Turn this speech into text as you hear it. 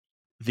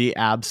The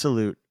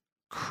absolute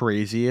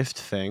craziest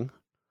thing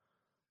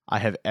I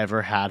have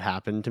ever had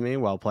happen to me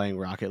while playing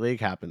Rocket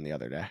League happened the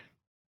other day.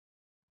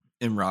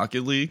 In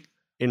Rocket League?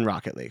 In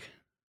Rocket League.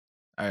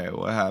 All right,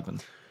 what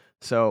happened?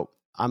 So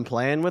I'm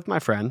playing with my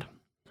friend.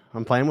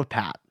 I'm playing with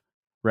Pat,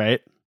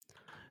 right?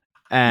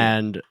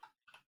 And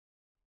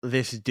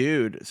this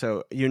dude,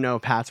 so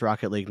Pat's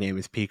Rocket League name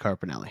is P.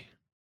 Carpinelli.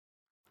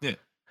 Yeah.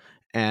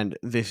 And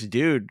this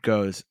dude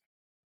goes,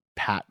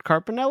 Pat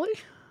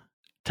Carpinelli?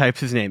 Types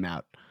his name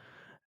out.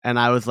 And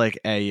I was like,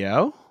 hey,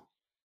 yo,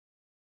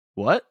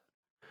 what?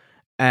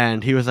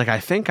 And he was like,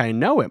 I think I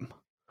know him.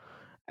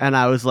 And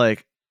I was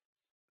like,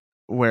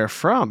 where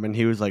from? And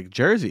he was like,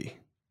 Jersey,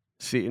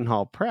 Seton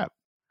Hall Prep.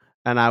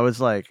 And I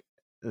was like,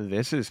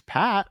 this is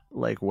Pat.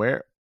 Like,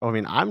 where? I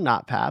mean, I'm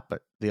not Pat,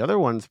 but the other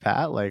one's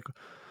Pat. Like,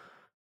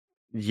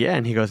 yeah.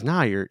 And he goes,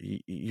 nah,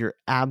 you're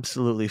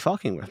absolutely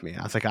fucking with me.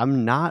 I was like,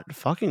 I'm not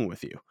fucking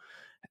with you.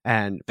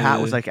 And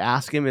Pat was like,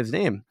 ask him his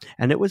name.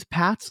 And it was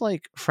Pat's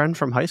like friend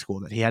from high school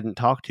that he hadn't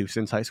talked to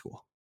since high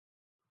school.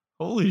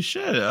 Holy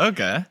shit.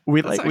 Okay.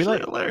 That's actually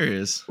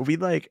hilarious. We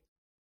like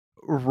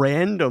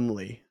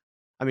randomly,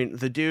 I mean,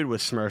 the dude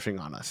was smurfing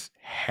on us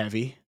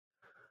heavy.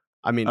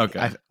 I mean,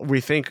 okay.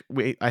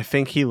 I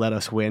think he let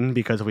us win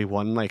because we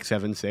won like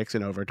 7-6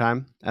 in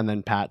overtime. And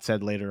then Pat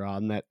said later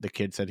on that the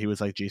kid said he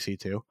was like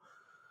GC2.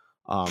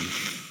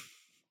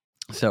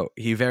 So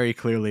he very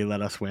clearly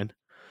let us win.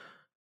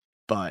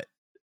 But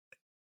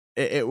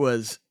it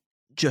was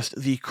just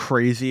the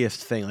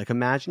craziest thing. Like,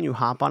 imagine you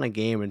hop on a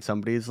game and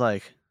somebody's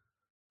like,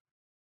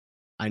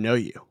 I know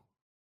you.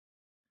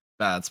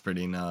 That's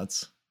pretty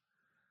nuts.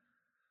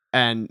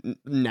 And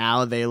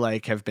now they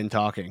like have been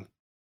talking.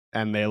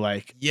 And they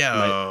like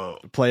might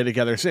play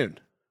together soon.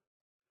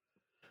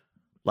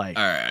 Like,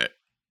 all right,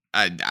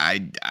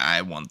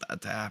 I want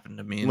that to happen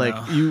to me. Like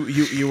now.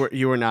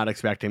 you were not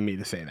expecting me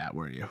to say that,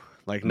 were you?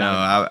 Like, no,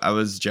 I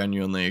was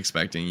genuinely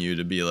expecting you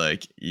to be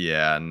like,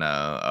 yeah, no.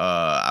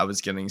 I was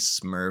getting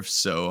smurfed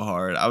so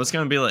hard. I was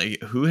gonna be like,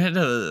 who had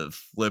a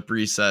flip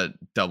reset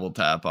double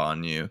tap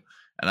on you?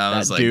 And I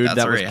was like, that's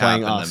already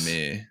happened to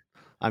me.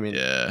 I mean,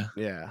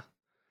 yeah.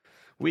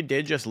 We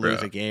did just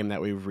lose a game that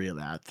we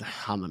really.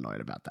 I'm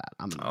annoyed about that.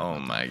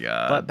 My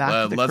god!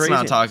 But let's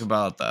not talk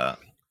about that.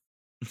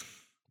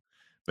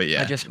 But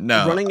yeah,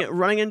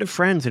 running into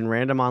friends in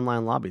random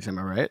online lobbies. Am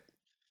I right?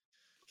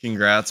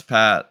 Congrats,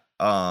 Pat.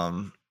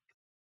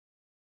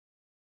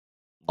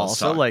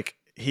 Also, like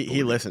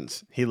he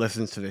listens. He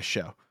listens to this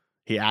show.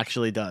 He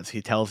actually does.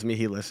 He tells me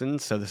he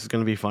listens. So this is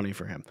going to be funny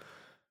for him.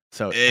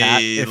 So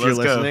Pat, if you're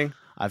listening,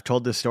 I've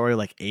told this story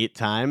like 8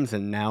 times,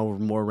 and now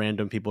more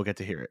random people get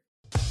to hear it.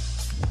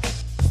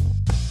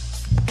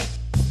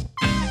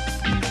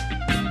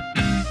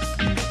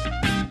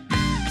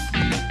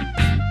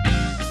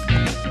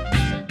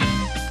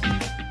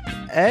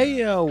 Hey,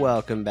 yo,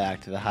 welcome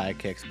back to the High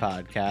Kicks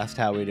podcast.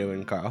 How we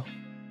doing, Carl?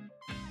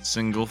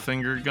 Single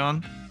finger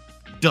gun,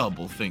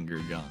 double finger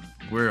gun.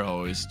 We're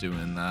always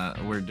doing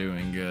that. We're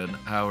doing good.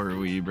 How are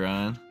we,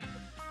 Brian?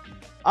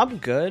 I'm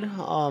good.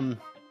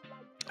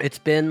 It's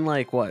been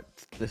like, what?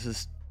 This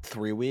is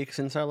 3 weeks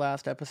since our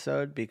last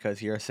episode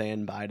because you're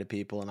saying bye to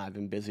people and I've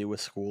been busy with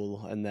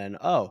school. And then,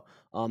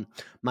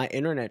 my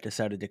internet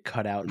decided to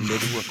cut out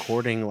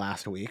mid-recording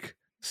last week.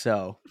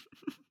 So...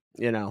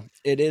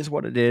 it is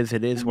what it is.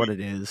 It is what it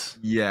is.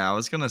 Yeah, I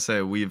was going to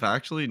say, we've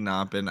actually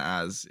not been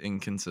as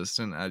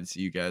inconsistent as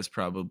you guys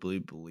probably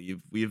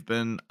believe. We've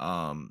been,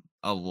 a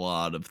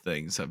lot of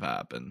things have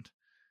happened.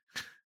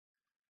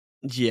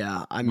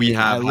 Yeah, I mean, we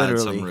have had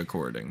some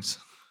recordings,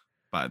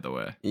 by the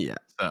way. Yeah.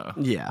 So.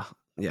 Yeah.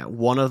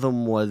 One of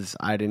them was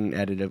I didn't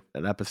edit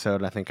an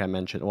episode. I think I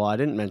mentioned, I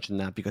didn't mention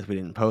that because we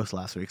didn't post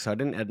last week. So I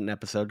didn't edit an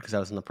episode because I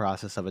was in the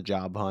process of a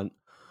job hunt.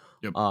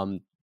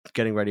 Yep.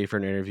 Getting ready for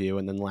an interview,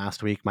 and then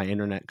last week my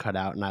internet cut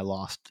out and I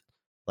lost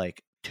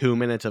like 2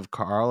 minutes of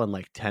Carl and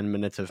like 10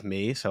 minutes of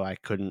me, so I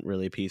couldn't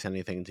really piece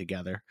anything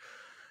together.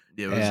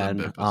 It was a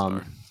bit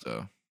bizarre,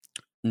 so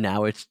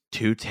now it's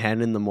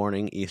 2:10 in the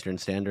morning Eastern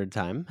Standard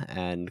Time,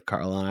 and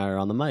Carl and I are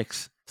on the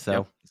mics.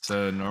 So it's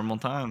a normal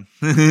time.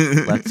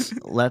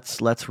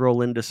 let's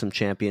roll into some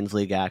Champions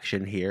League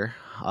action here.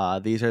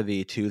 These are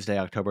the Tuesday,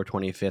 October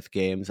 25th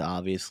games.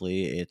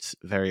 Obviously, it's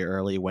very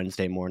early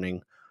Wednesday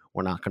morning.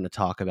 We're not going to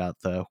talk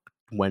about the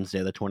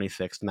Wednesday the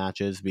 26th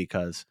matches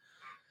because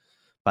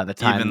by the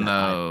time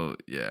I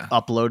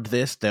upload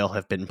this, they'll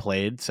have been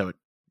played. So it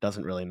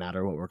doesn't really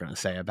matter what we're going to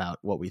say about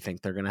what we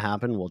think they're going to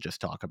happen. We'll just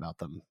talk about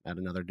them at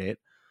another date.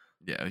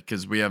 Yeah,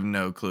 because we have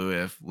no clue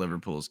if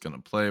Liverpool's going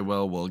to play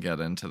well. We'll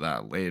get into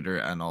that later.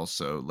 And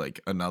also,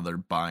 like, another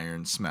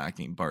Bayern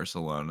smacking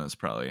Barcelona is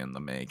probably in the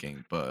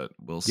making, but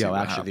we'll see.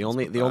 The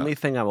only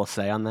thing I will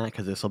say on that,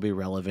 because this will be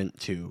relevant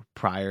to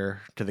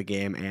prior to the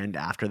game and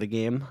after the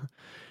game.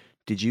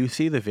 Did you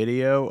see the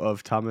video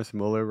of Thomas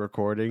Muller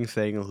recording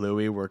saying,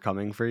 Louis, we're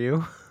coming for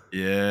you?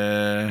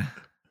 Yeah.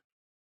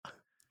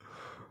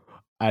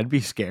 I'd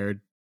be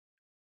scared.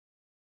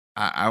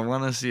 I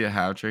want to see a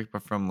hat trick,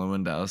 but from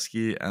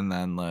Lewandowski, and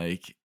then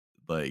like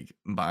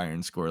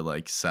Bayern score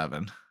like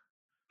 7.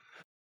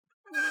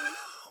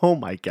 Oh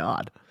my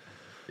god.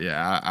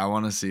 Yeah, I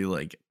want to see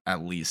like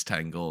at least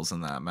 10 goals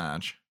in that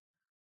match.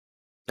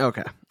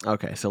 Okay.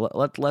 Okay. So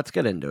let's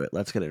get into it.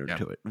 Let's get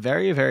into it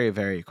very, very,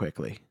 very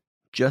quickly.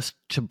 Just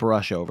to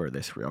brush over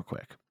this real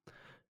quick.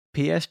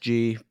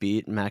 PSG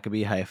beat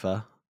Maccabi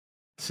Haifa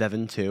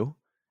 7-2,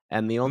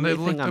 and the And they only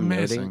thing looked I'm noting,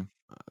 amazing.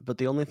 but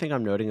the only thing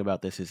I'm noting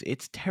about this is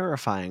it's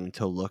terrifying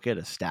to look at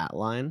a stat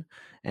line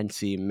and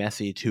see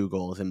Messi 2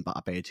 goals,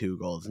 Mbappe 2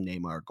 goals,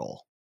 Neymar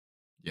goal.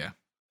 Yeah.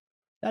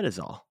 That is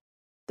all.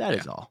 That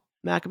is all.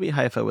 Maccabi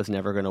Haifa was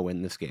never going to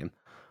win this game.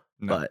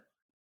 No. But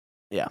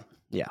yeah.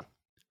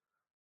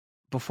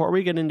 Before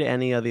we get into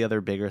any of the other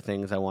bigger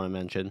things I want to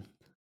mention,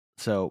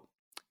 so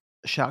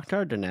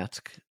Shakhtar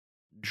Donetsk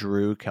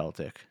drew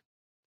Celtic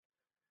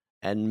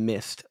and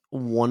missed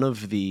one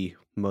of the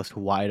most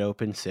wide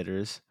open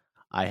sitters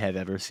I have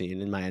ever seen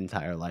in my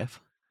entire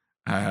life.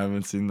 I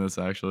haven't seen this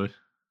actually.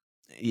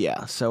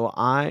 Yeah, so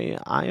I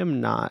am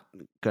not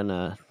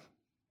gonna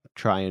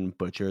try and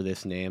butcher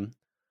this name.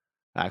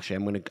 Actually,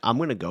 I'm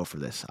gonna go for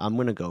this.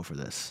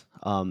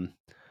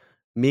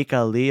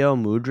 Mikhailo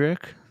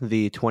Mudryk,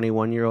 the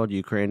 21-year-old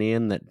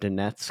Ukrainian that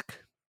Donetsk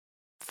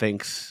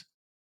thinks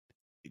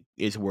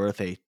is worth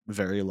a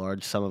very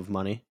large sum of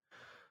money,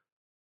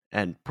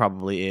 and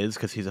probably is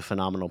because he's a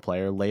phenomenal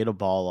player, laid a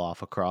ball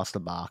off across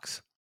the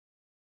box.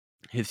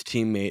 His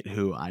teammate,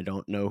 who I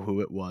don't know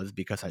who it was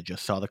because I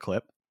just saw the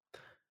clip,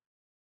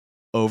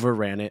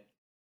 overran it,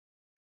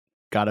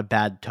 got a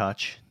bad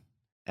touch,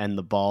 and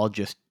the ball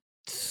just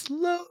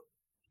slowly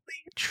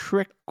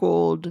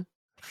trickled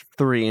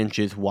 3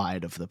 inches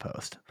wide of the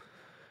post.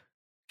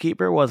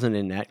 Keeper wasn't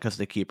in net because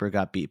the keeper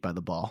got beat by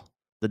the ball.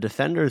 The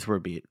defenders were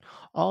beat.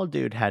 All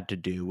dude had to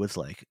do was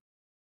like,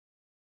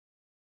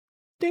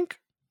 dink.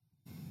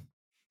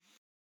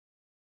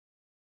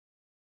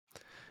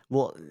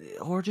 Well,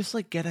 or just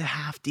like get a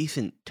half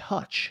decent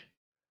touch.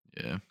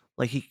 Yeah.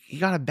 Like he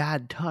got a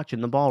bad touch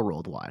and the ball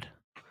rolled wide.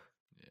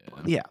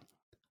 Yeah.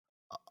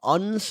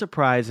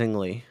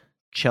 Unsurprisingly,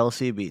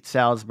 Chelsea beat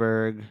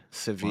Salzburg.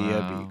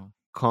 Sevilla beat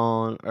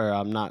Caen,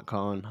 or not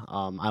Caen.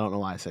 I don't know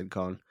why I said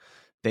Caen.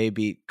 They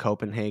beat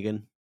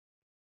Copenhagen.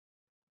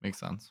 Makes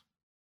sense.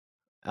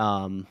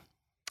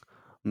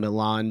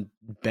 Milan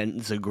bent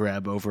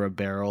Zagreb over a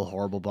barrel,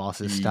 horrible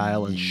bosses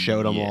style, and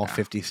showed them all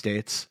 50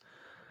 states.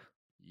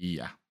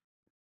 Yeah.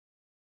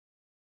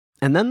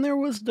 And then there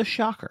was the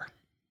shocker.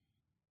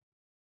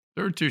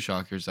 There were 2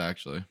 shockers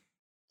actually.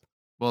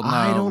 Well,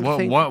 I no, don't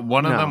think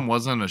one of them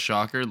wasn't a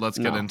shocker. Let's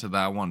get into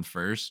that one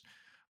first.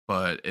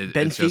 But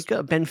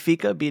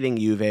Benfica beating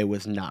Juve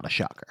was not a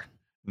shocker.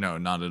 No,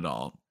 not at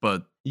all.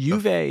 But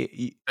Juve,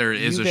 there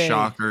is a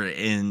shocker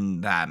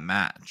in that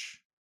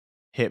match.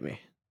 Hit me.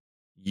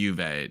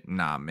 Juve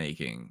not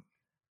making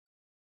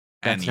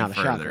That's any not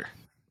further. A shocker.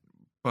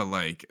 But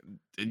like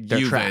they're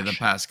Juve trash. The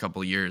past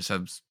couple years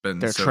have been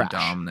they're so trash.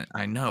 dominant.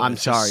 I know. I'm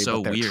sorry, so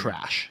but they're weird.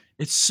 trash.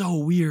 It's so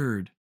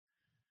weird.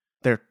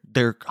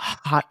 They're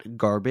hot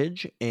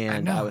garbage,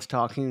 and I was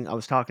talking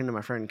to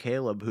my friend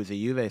Caleb, who's a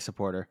Juve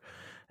supporter,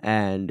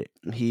 and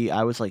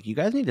I was like, "You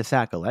guys need to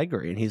sack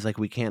Allegri," and he's like,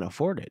 "We can't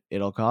afford it.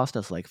 It'll cost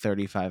us like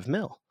 35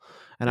 mil."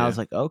 And I was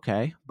like,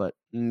 "Okay, but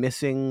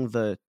missing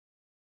the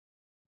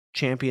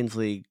Champions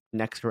League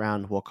next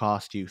round will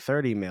cost you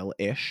 30 mil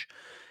ish,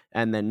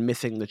 and then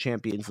missing the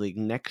Champions League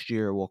next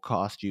year will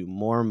cost you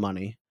more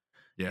money,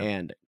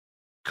 and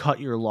cut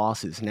your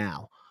losses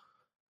now."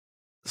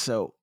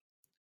 So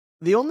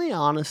the only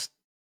honest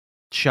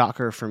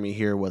shocker for me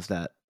here was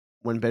that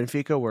when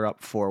Benfica were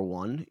up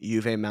 4-1,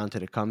 Juve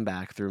mounted a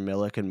comeback through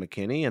Milik and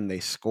McKinney, and they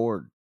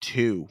scored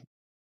 2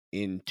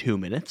 in 2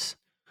 minutes.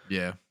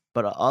 Yeah.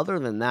 But other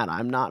than that,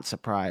 I'm not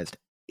surprised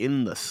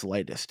in the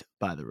slightest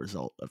by the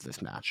result of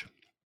this match.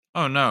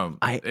 Oh, no.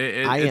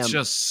 It's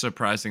just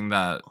surprising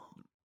that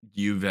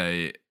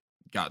Juve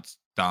got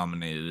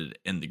dominated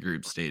in the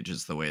group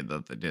stages the way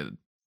that they did.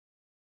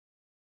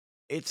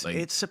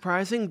 It's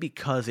surprising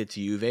because it's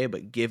Juve,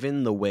 but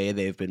given the way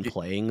they've been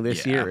playing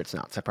this year, it's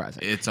not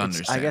surprising. It's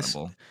understandable. I guess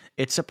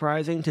it's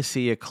surprising to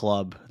see a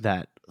club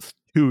that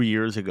 2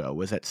 years ago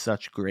was at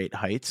such great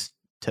heights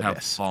to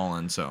have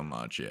fallen so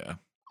much,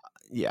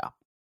 yeah.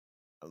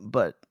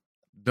 But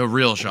the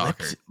real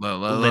shocker,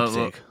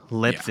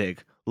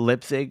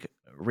 Leipzig,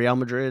 Real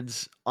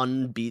Madrid's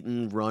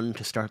unbeaten run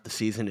to start the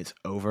season is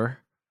over.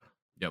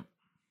 Yep.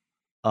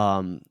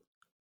 Vardiol,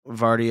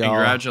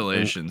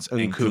 congratulations,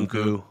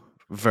 Nkunku,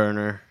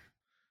 Werner.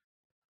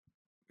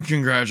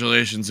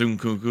 Congratulations,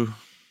 Nkunku.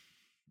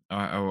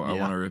 I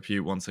want to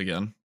repeat once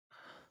again.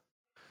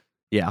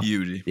 Yeah.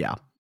 Beauty. Yeah.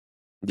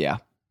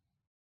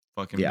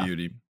 Fucking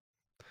beauty.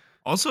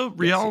 Also,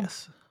 Real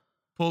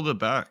pulled it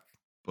back,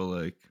 but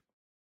like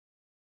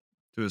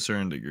to a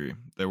certain degree.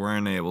 They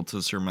weren't able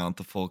to surmount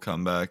the full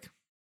comeback.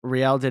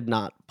 Real did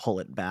not pull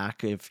it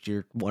back. If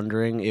you're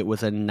wondering, it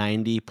was a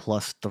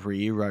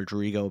 90+3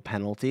 Rodrigo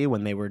penalty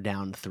when they were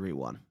down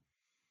 3-1.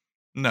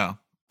 No,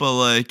 but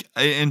like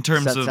in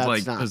terms of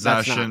like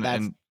possession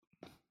and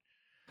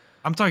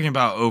I'm talking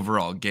about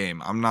overall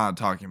game. I'm not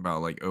talking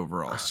about like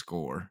overall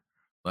score.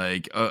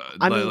 Like,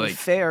 I mean, like,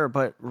 fair,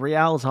 but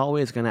Real's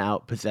always going to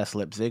outpossess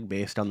Leipzig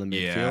based on the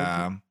midfield,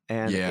 yeah,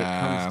 and it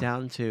comes yeah,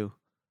 down to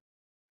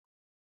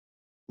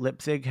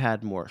Leipzig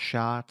had more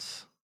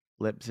shots.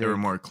 they were Leipzig,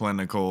 more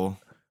clinical.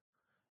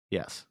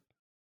 yes,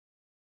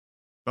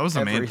 That was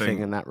the main everything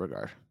thing. in that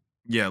regard.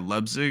 Yeah,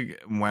 Leipzig,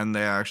 when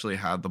they actually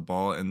had the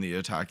ball in the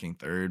attacking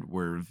third,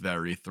 were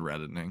very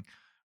threatening.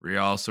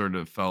 Real sort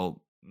of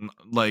felt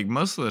like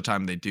most of the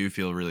time they do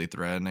feel really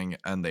threatening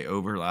and they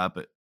overlap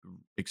it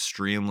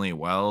extremely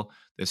well.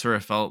 They sort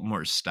of felt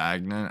more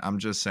stagnant. I'm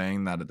just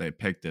saying that they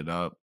picked it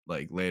up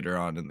like later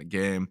on in the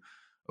game.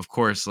 Of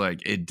course,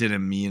 like it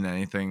didn't mean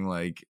anything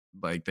like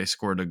they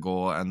scored a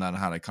goal and then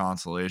had a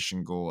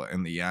consolation goal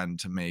in the end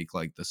to make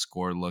like the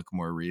score look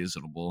more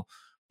reasonable.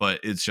 But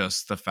it's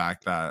just the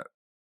fact that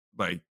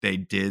like they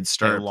did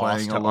They start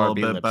playing lost a to little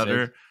RB bit Leipzig.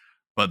 better,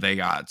 but they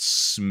got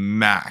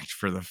smacked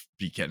for the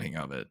beginning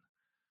of it.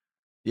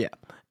 Yeah,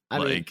 I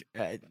mean, Like,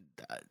 yeah,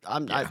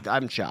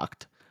 I'm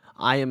shocked.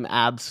 I am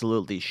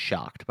absolutely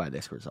shocked by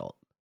this result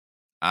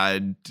I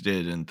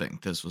didn't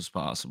think this was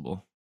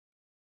possible.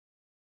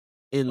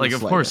 in the Like,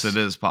 of course it slightest.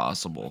 is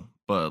possible,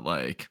 but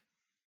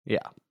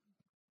Yeah,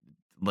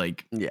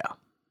 like yeah.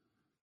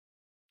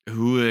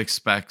 who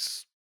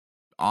expects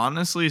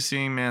honestly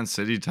seeing Man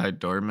City tight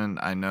Dortmund?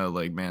 I know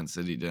like Man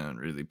City didn't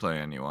really play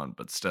anyone,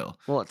 but still,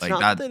 Well, it's like not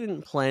that that they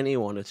didn't play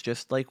anyone. It's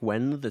just like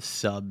when the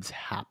subs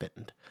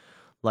happened.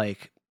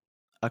 Like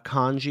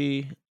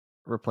Akanji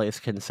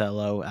replaced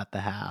Cancelo at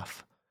the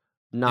half.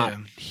 Not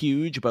yeah,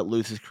 huge, but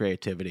loses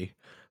creativity.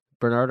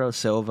 Bernardo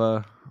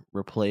Silva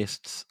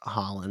replaced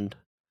Holland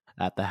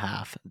at the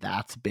half.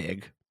 That's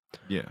big.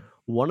 yeah,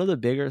 One of the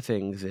bigger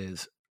things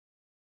is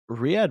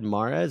Riyad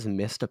Mahrez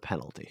missed a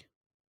penalty.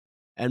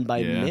 And by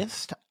yeah,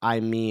 missed, I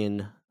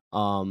mean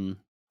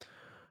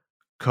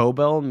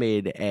Kobel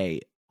made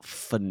a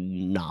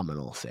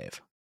phenomenal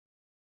save.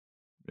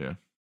 yeah.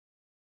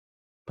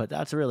 But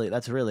that's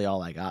really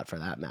all I got for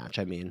that match.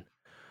 I mean,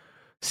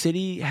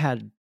 City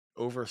had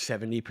over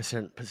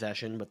 70%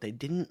 possession, but they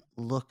didn't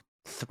look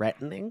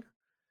threatening.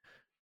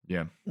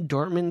 Yeah.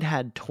 Dortmund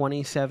had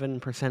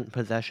 27%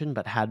 possession,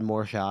 but had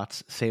more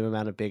shots, same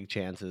amount of big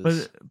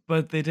chances.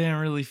 But they didn't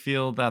really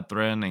feel that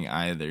threatening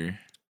either.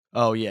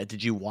 Oh yeah,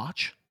 did you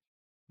watch?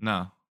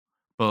 No.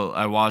 But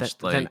I That watched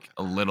then like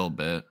a little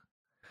bit.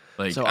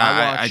 Like so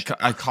I watched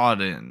I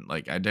caught in.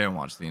 Like I didn't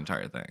watch the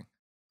entire thing.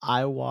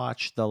 I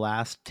watched the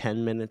last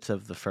 10 minutes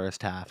of the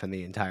first half and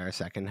the entire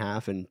second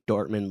half, and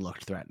Dortmund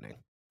looked threatening.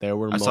 There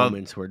were I saw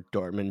moments where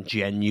Dortmund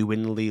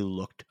genuinely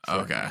looked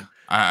okay. threatening.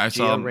 I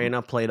saw Gio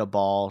Reyna played a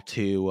ball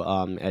to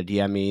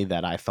Adiemi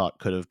that I thought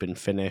could have been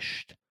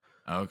finished.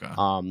 okay.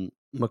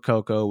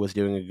 Makoko was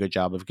doing a good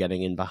job of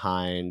getting in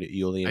behind. I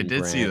Julian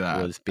did see Brandt that.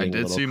 was I being a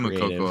did little see Makoko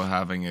creative.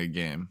 having a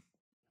game.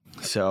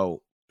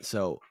 So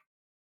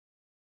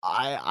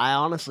I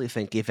honestly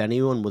think if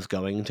anyone was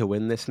going to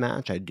win this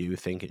match, I do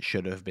think it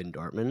should have been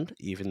Dortmund,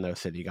 even though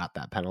City got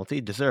that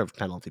penalty. Deserved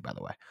penalty, by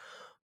the way.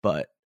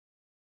 But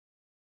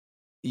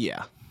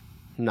yeah,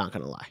 not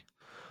gonna lie.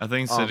 I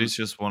think Um, City's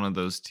just one of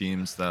those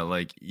teams that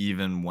like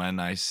even when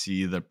I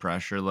see the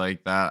pressure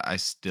like that, I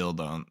still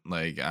don't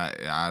like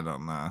I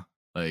don't know.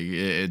 Like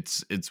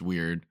it's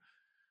weird.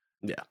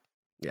 yeah,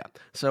 yeah.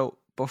 So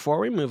before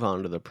we move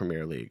on to the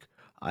Premier League,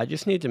 I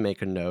just need to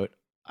make a note.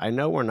 I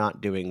know we're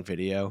not doing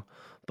video,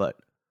 but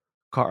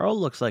Carl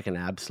looks like an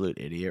absolute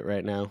idiot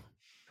right now.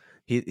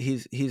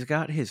 He's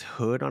got his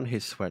hood on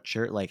his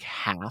sweatshirt like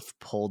half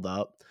pulled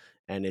up,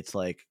 and it's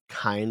like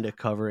kind of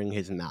covering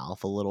his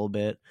mouth a little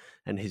bit,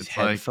 and It's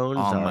like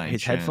on my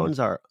his chin. headphones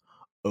are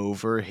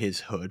over his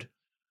hood.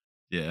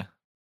 Yeah.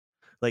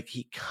 Like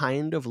he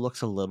kind of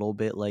looks a little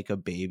bit like a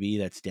baby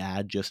that's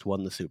dad just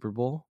won the Super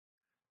Bowl.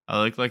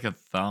 I look like a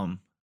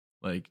thumb.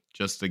 Like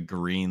just a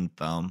green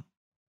thumb.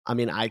 I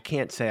mean, I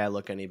can't say I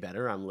look any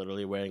better. I'm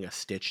literally wearing a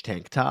Stitch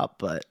tank top,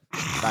 but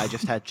I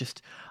just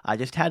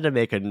had to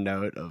make a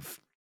note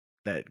of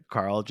that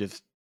Carl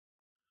just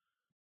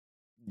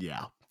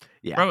yeah.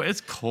 Yeah. Bro,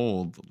 it's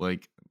cold.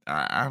 Like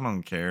I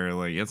don't care.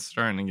 Like it's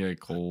starting to get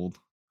cold.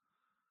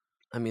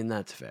 I mean,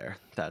 that's fair.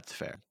 That's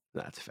fair.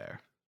 That's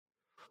fair.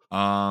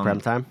 Prem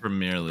Um time?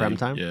 Premier Prem League,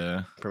 time?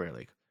 yeah. Premier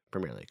League.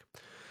 Premier League.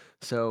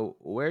 So,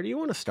 where do you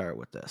want to start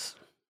with this?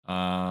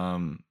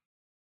 Um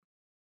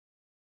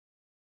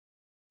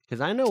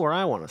Because I know where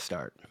I want to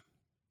start.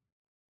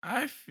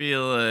 I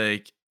feel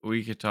like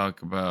we could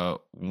talk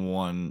about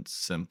one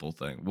simple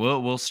thing.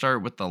 We'll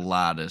start with the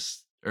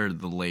latest or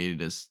the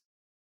latest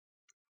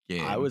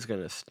I game. was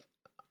gonna,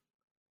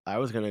 I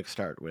was gonna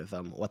start with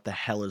what the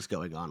hell is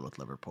going on with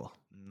Liverpool?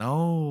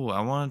 No,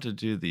 I wanted to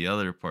do the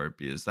other part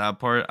because that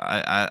part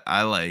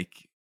I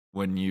like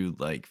when you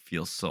like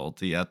feel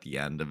salty at the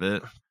end of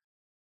it.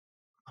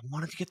 I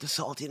wanted to get the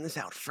saltiness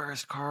out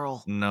first,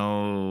 Carl.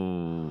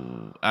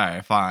 No. All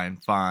right, fine.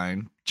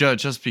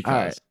 Just All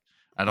right, because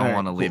I all don't right,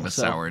 want to leave cool. a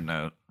sour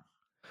note.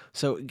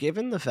 So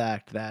given the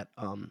fact that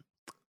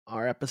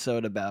our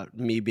episode about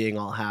me being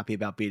all happy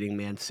about beating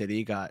Man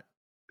City got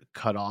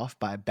cut off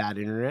by bad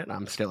internet,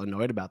 I'm still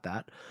annoyed about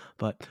that.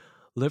 But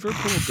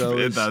Liverpool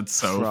goes That's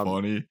so from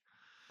funny.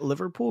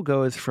 Liverpool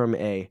goes from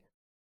a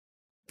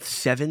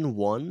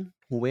 7-1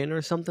 win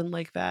or something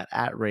like that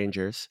at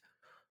Rangers.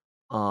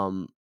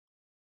 Then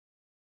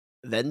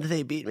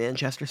they beat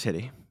Manchester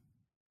City.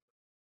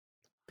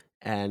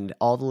 And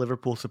all the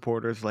Liverpool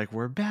supporters like,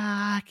 we're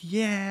back.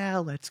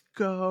 Yeah, let's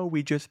go.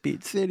 We just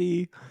beat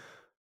City.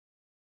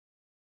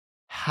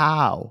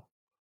 How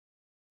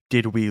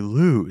did we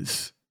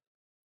lose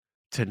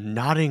to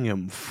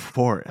Nottingham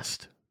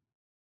Forest?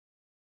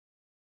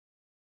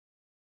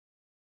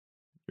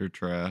 You're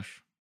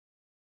trash.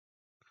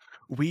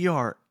 We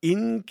are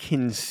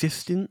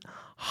inconsistent,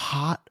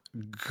 hot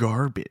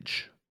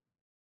garbage.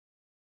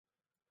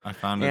 I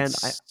found And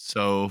it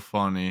so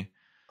funny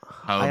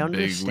how I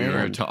big we were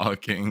understand.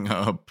 talking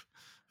up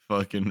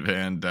fucking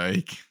Van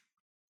Dyke.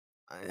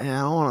 I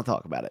don't want to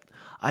talk about it.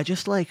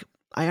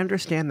 I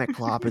understand that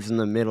Klopp is in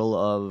the middle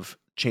of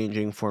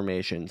changing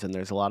formations and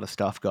there's a lot of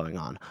stuff going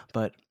on,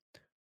 but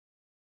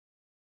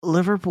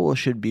Liverpool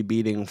should be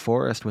beating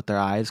Forest with their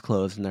eyes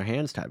closed and their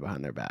hands tied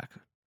behind their back.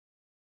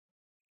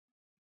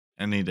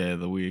 Any day of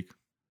the week.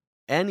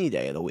 Any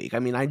day of the week. I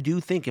mean, I do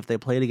think if they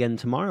played again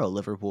tomorrow,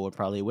 Liverpool would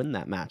probably win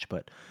that match,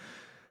 but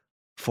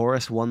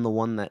Forest won the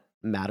one that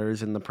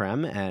matters in the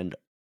Prem, and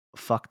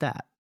fuck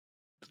that.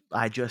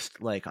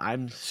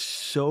 I'm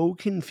so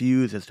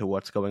confused as to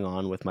what's going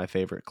on with my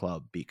favorite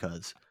club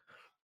because,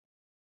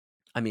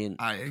 I mean,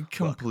 I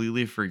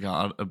completely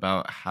forgot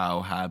about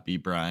how happy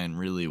Brian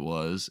really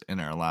was in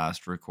our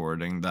last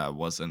recording that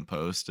wasn't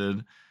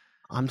posted.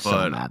 I'm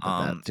so mad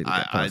that didn't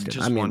get I posted.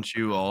 just want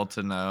you all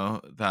to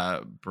know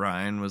that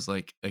Brian was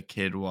like a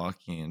kid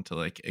walking into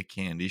like a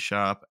candy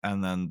shop,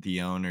 and then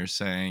the owner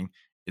saying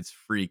it's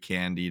free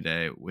candy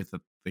day with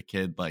the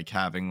kid like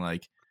having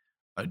like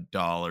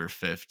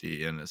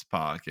 $1.50 in his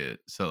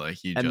pocket, so like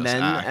he and just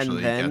then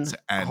actually gets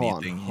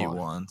hold anything he on.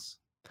 wants.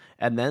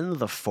 And then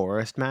the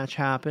Forest match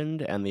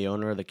happened, and the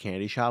owner of the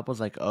candy shop was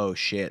like, "Oh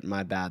shit,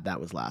 my bad. That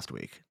was last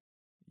week."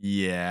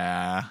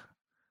 Yeah,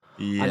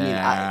 I mean,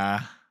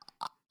 yeah.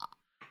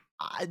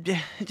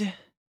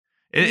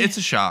 It's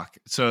a shock.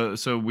 So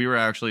we were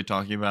actually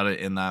talking about it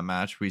in that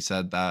match. We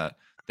said that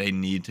they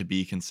need to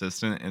be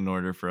consistent in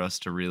order for us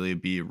to really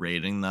be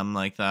rating them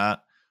like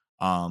that.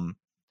 And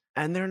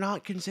they're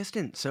not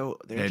consistent, so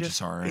they're They just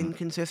just aren't.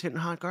 inconsistent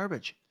and hot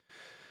garbage.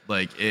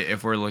 Like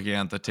if we're looking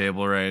at the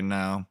table right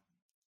now,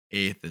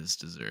 8th is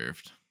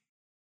deserved.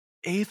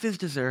 8th is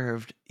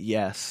deserved,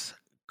 yes.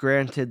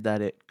 Granted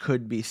that it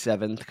could be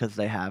 7th because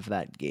they have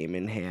that game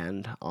in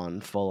hand on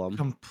Fulham.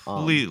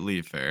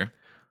 Completely fair.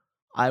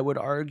 I would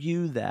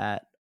argue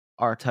that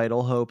our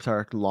title hopes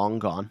are long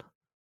gone.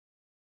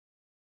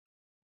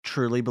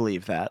 Truly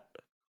believe that.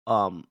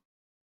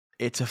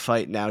 It's a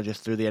fight now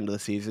just through the end of the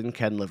season.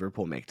 Can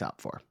Liverpool make top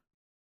 4?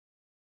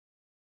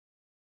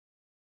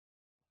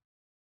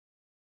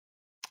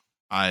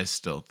 I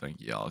still think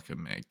y'all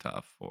can make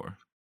top 4.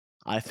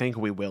 I think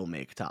we will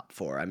make top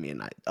 4. I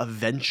mean,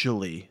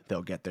 eventually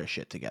they'll get their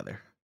shit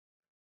together.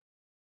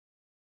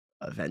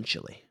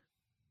 Eventually.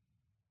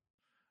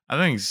 I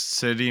think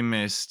City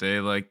may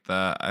stay like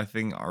that. I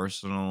think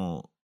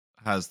Arsenal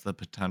has the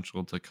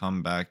potential to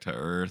come back to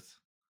earth.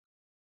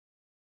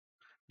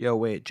 Yo,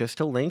 wait, just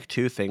to link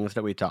two things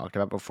that we talked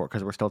about before,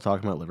 because we're still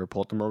talking about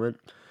Liverpool at the moment.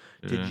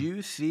 Yeah. Did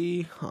you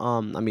see,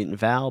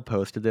 Val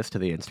posted this to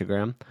the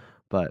Instagram,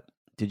 but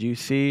did you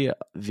see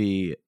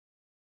the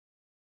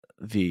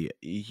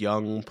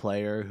young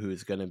player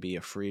who's going to be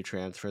a free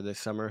transfer this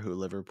summer who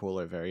Liverpool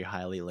are very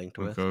highly linked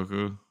with?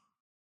 Mokoku?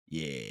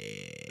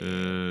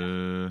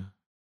 Yeah.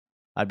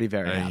 I'd be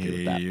very happy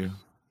with that.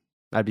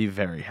 I'd be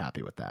very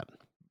happy with that.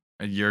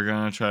 You're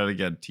going to try to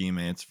get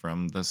teammates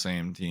from the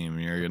same team.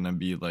 You're going to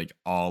be like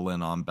all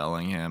in on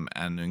Bellingham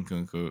and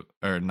Nkunku,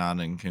 or not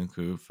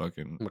Nkunku,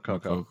 fucking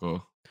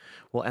Moukoko.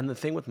 Well, and the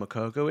thing with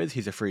Moukoko is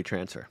he's a free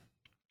transfer.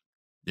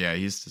 Yeah,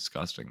 he's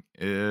disgusting.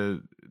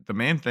 The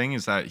main thing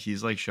is that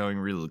he's like showing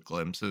real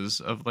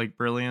glimpses of like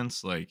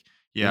brilliance. Like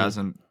he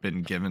hasn't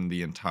been given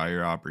the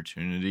entire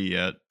opportunity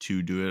yet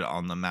to do it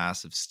on the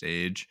massive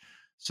stage.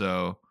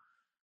 So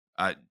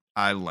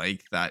I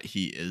like that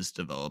he is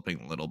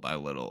developing little by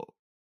little.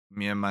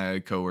 Me and my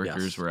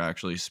coworkers were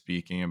actually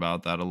speaking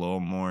about that a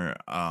little more.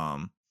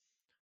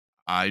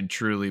 I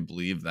truly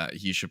believe that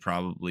he should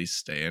probably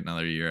stay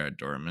another year at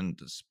Dortmund,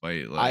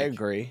 despite like I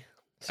agree.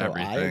 So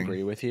everything. I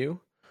agree with you.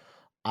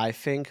 I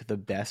think the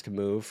best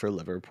move for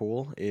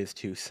Liverpool is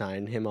to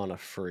sign him on a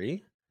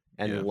free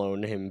and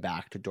loan him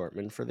back to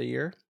Dortmund for the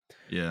year.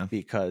 Yeah.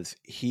 Because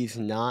he's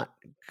not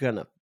going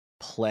to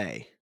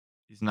play.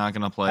 He's not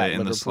going to play in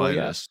Liverpool the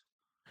slightest.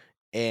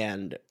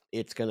 And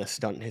it's going to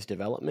stunt his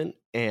development.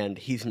 And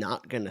he's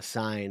not going to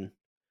sign.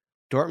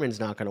 Dortmund's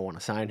not going to want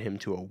to sign him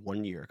to a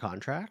 1-year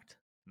contract.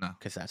 No.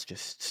 Because that's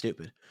just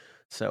stupid.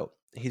 So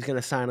he's going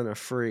to sign on a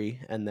free,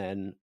 and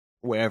then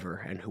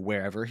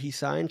wherever he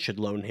signs should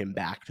loan him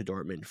back to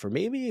Dortmund for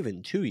maybe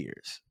even 2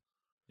 years.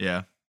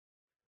 Yeah.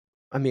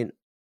 I mean,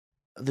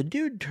 the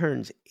dude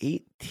turns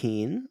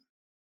 18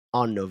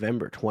 on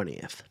November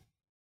 20th.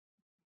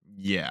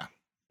 Yeah.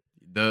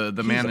 The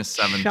man is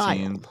 17.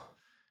 Child.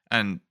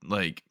 And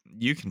like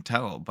you can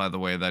tell by the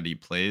way that he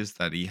plays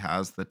that he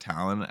has the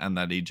talent and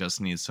that he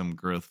just needs some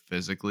growth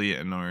physically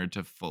in order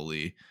to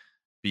fully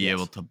be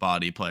able Yes. to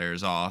body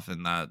players off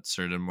in that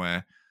certain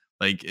way.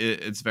 Like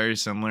it's very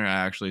similar.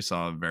 I actually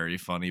saw a very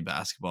funny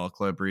basketball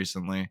clip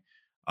recently.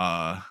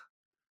 Uh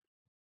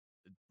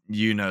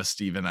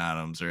Steven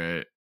Adams,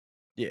 right?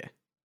 Yeah.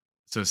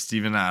 So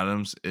Steven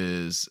Adams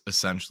is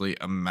essentially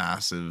a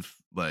massive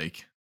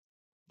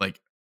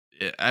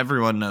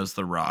everyone knows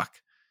The Rock.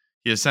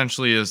 He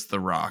essentially is The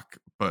Rock,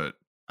 but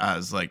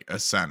as like a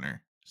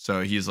center.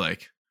 So he's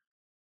like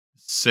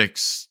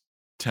 6'10"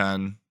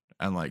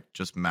 and like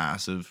just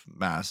massive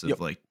Yep.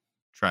 like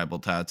tribal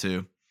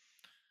tattoo.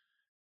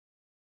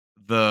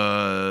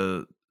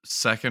 The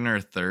second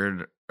or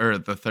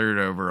the third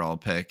overall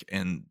pick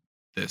in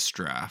this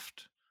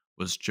draft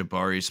was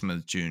Jabari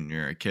Smith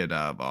Jr., a kid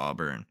out of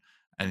Auburn.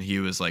 And he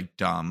was like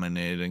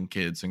dominating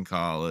kids in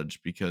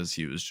college because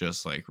he was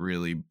just like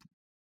really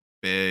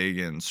big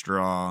and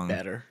strong.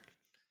 Better.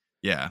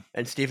 Yeah.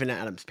 And Steven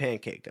Adams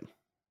pancaked him.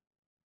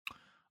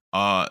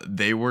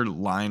 They were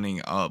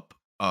lining up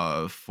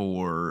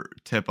for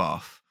tip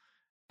off,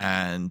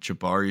 and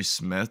Jabari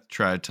Smith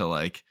tried to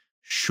like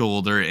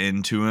shoulder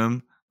into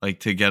him, like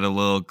to get a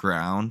little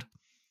ground.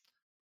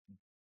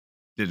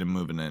 Didn't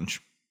move an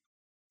inch.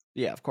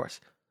 Yeah, of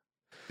course.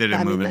 Didn't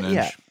I move mean, an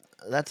inch.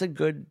 that's a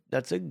good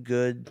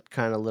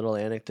kind of little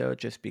anecdote,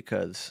 just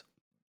because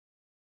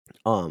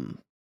um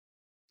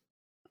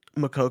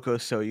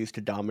Mokoko's so used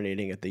to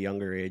dominating at the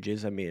younger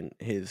ages. I mean,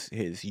 his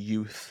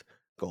youth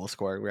goal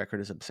scoring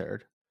record is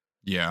absurd.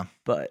 Yeah.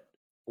 But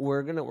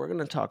we're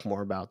gonna talk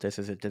more about this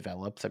as it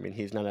develops. I mean,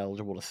 he's not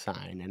eligible to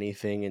sign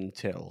anything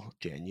until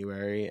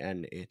January,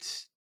 and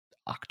it's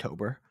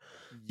October.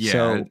 Yeah,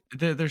 So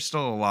there's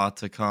still a lot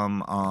to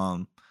come.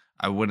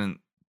 I wouldn't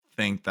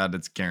think that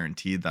it's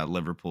guaranteed that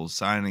Liverpool's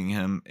signing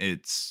him.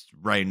 It's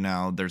right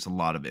now there's a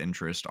lot of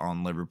interest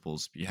on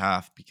Liverpool's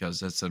behalf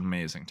because it's an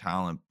amazing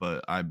talent,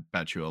 but I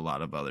bet you a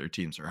lot of other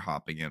teams are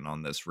hopping in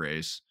on this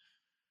race.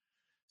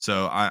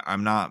 So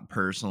I'm not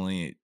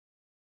personally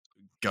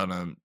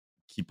gonna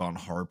keep on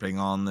harping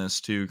on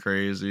this too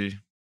crazy.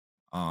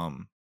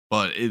 Um,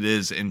 but it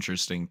is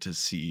interesting to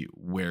see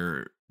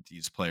where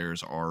these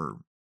players are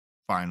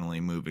finally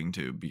moving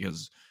to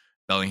because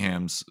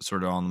Bellingham's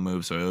sort of on the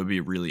move. So it would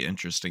be really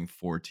interesting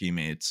for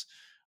teammates,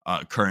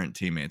 current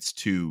teammates,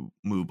 to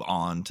move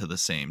on to the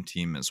same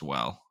team as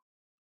well.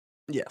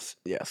 yes.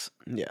 Let's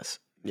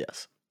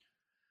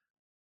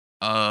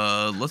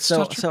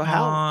So touch so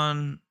how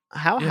upon.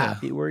 how Yeah.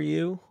 happy were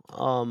you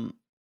when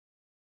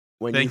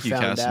you Thank you,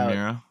 found out?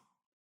 Casemiro.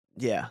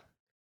 Yeah,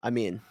 I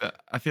mean,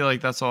 I feel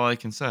like that's all I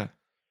can say.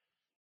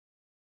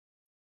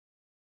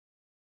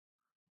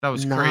 That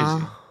was nah,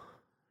 crazy.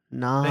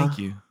 nah. Thank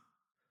you.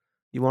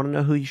 You want to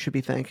know who you should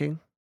be thanking?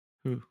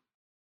 Whew.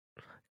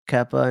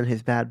 Kepa and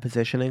his bad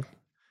positioning.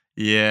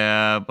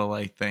 Yeah, but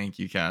like, thank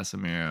you,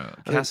 Casemiro.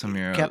 I mean,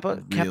 Casemiro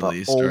Kepa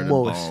really started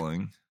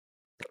balling.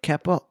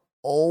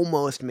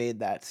 made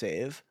that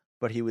save,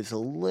 but he was a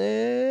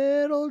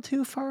little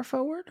too far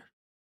forward.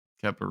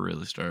 Kepa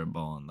really started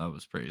balling. That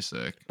was pretty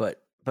sick.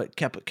 But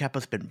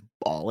Kepa's been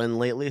balling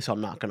lately, so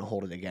I'm not going to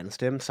hold it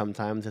against him.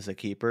 Sometimes as a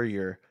keeper,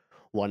 you're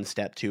one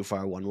step too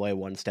far one way,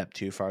 one step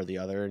too far the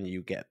other, and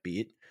you get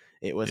beat.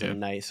 It was a Yeah.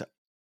 nice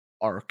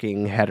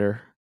arcing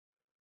header.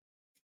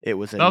 It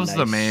was a That was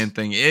the main nice.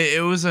 thing.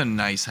 It was a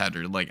nice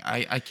header. Like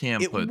I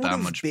can't It put would that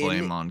have much been.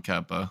 blame on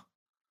Kepa.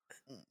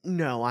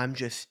 No, I'm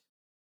just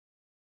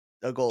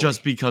a goalie.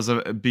 Just because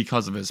of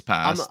his I'm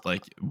past,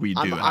 like we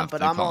do have but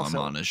to call him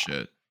on his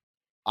shit.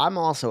 I'm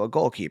also a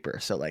goalkeeper,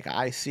 so like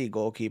I see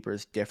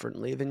goalkeepers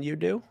differently than you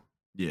do.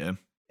 Yeah.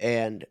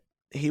 And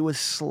he was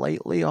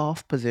slightly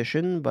off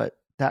position, but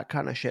that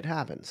kind of shit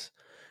happens.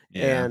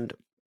 Yeah. And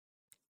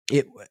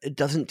it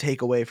doesn't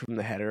take away from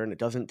the header, and it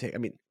doesn't take. I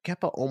mean,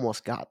 Kepa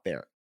almost got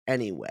there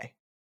anyway.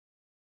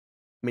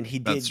 I mean, he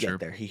That's did true. get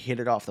there. He hit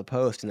it off the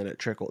post, and then it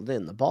trickled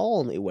in. The ball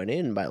only went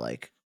in by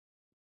like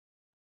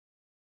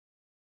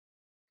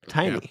Yeah.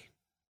 tiny,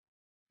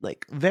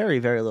 like very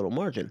very little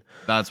margin.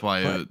 That's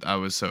why But I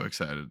was so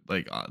excited.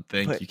 Like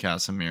thank but you,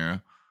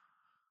 Casemiro.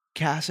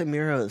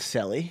 Casemiro's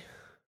Selly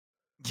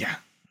Yeah.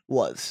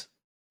 was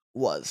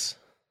was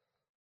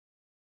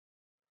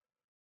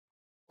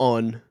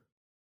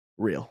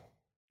unreal.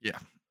 Yeah.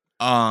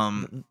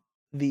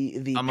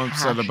 The I'm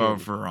upset about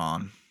passion.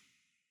 Varane.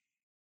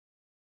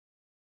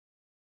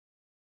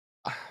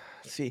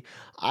 See,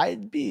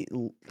 I'd be.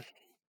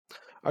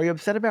 Are you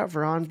upset about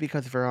Varane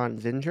because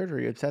Varane's injured, or are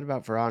you upset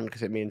about Varane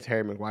because it means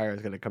Harry Maguire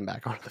is going to come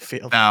back onto the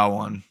field? That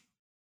one.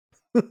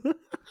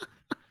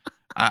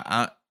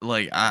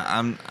 Like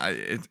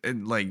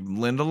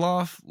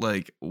Lindelof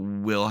like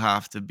will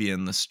have to be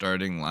in the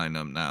starting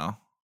lineup now.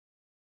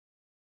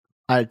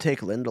 I'd take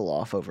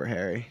Lindelof over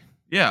Harry.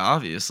 Yeah,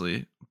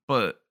 obviously,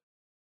 but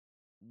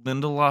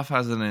Lindelof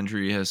has an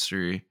injury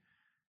history,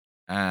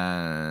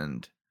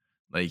 and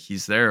like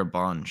he's there a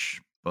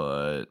bunch,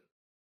 but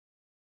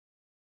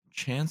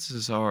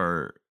chances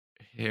are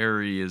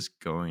Harry is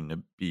going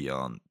to be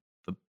on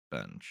the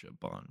bench a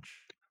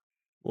bunch.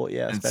 Well,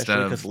 yeah, instead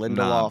especially because of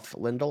not.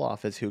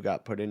 Lindelof is who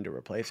got put in to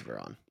replace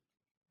Veron.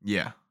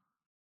 Yeah.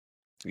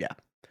 Yeah.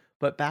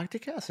 But back to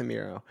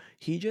Casemiro.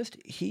 He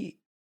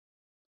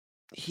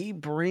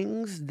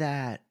brings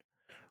that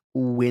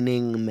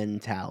winning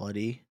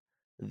mentality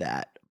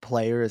that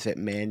players at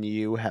Man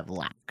U have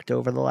lacked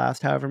over the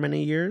last however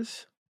many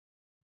years.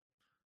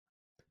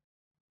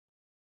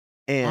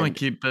 I'm gonna And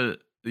keep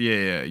it.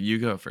 Yeah. You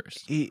go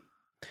first.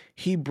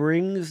 he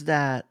brings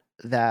that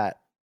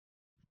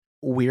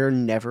we're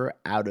never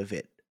out of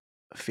it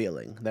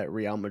feeling that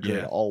Real Madrid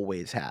Yeah.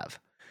 always have.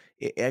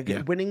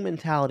 Yeah. Winning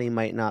mentality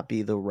might not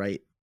be the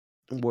right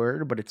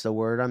word, but it's the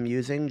word I'm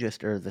using,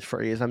 or the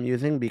phrase I'm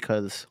using,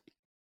 because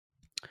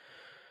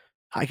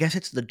I guess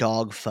it's the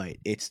dog fight.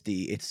 It's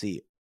the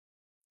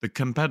The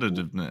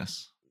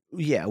competitiveness.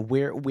 yeah,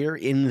 we're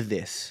in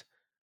this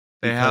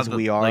They because have the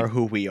we are like.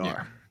 who we Yeah.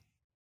 are.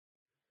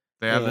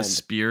 They have the And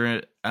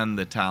spirit and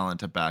the talent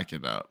to back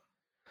it up.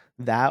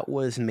 that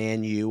was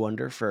Man U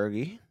under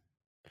Fergie.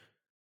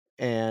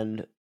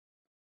 And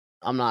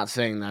I'm not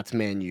saying that's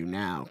Man U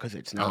now, because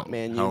it's not Oh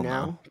Man U hell no.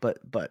 now,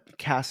 but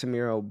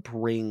Casemiro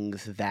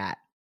brings that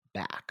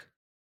back.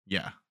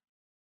 Yeah.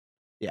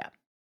 Yeah.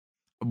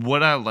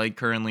 What I like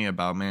currently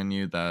about Man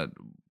U that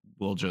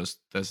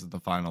this is the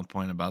final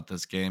point about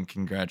this game.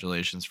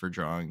 Congratulations for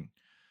drawing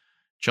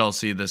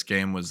Chelsea. This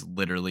game was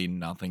literally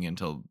nothing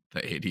until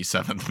the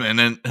 87th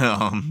minute.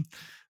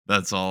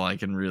 That's all I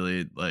can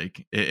really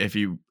like. If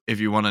you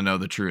want to know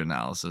the true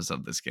analysis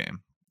of this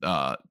game,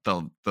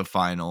 the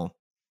final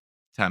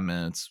 10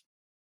 minutes,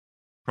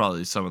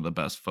 probably some of the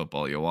best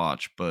football you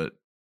watch, but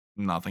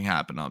nothing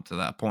happened up to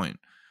that point.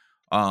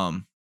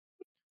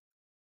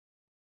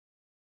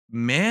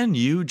 Man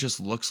U just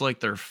looks like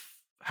they're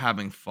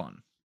having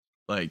fun.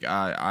 Like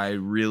I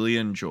really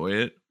enjoy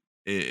it.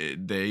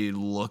 They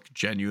look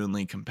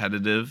genuinely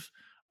competitive,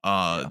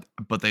 Yeah.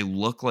 but they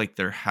look like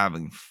they're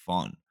having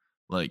fun.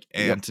 Like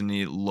Yep.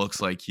 Anthony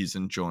looks like he's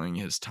enjoying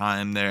his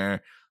time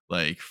there.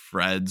 Like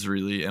Fred's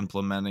really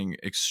implementing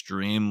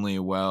extremely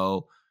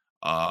well.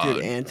 Dude, Uh,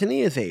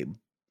 Anthony is a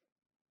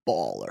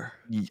baller.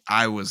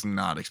 I was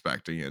not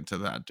expecting it to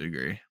that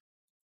degree.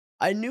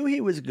 I knew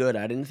he was good.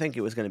 I didn't think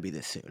it was going to be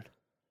this soon.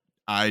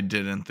 I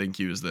didn't think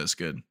he was this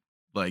good,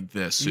 like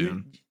this You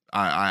soon.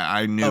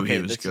 I knew he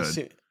okay? was That's the good.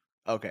 soon.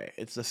 Okay,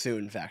 it's the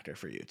soon factor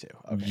for you too.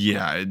 Okay, cool.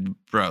 Yeah,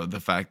 bro, the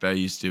fact that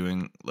he's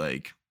doing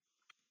like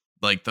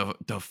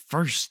the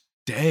first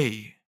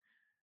day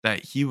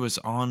that he was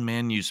on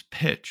Man U's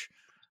pitch,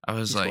 I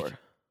was He like, scored.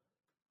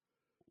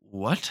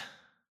 what?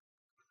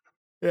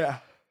 Yeah.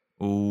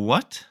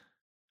 What?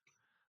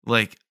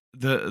 Like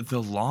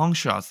the long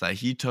shots that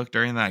he took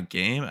during that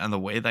game and the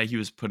way that he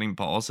was putting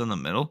balls in the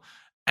middle,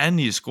 and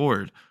he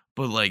scored.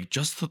 But like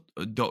just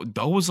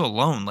those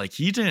alone, like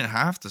he didn't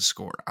have to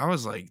score. I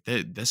was like,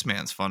 this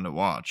man's fun to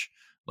watch.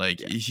 Like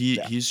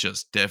Yeah. he's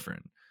just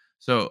different.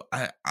 So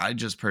I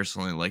just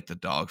personally like the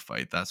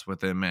dogfight that's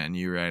within Man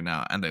U right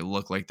now, and they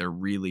look like they're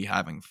really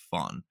having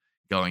fun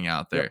going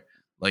out Yep. there.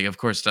 Like of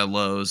course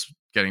Delo's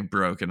getting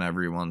broken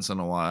every once in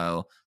a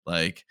while.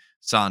 Like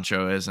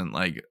Sancho isn't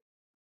like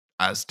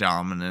as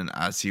dominant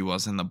as he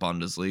was in the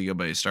Bundesliga,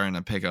 but he's starting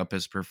to pick up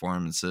his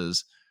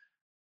performances.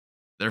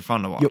 They're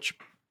fun to Yep. watch.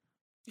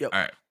 Yep. All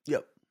right.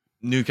 Yep.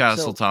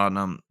 Newcastle, So,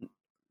 Tottenham.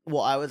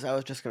 well, I was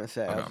just gonna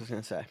say.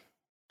 Okay.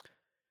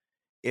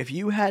 If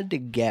you had to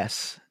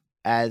guess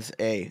as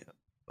a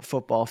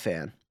football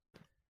fan,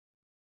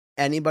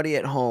 anybody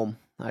at home,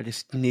 I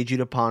just need you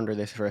to ponder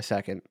this for a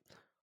second.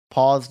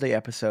 Pause the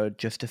episode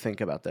just to think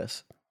about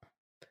this.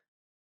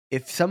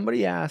 If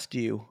somebody asked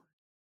you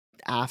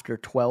after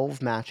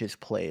 12 matches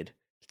played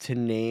to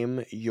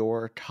name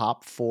your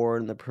top 4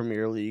 in the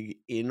Premier League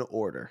in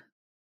order,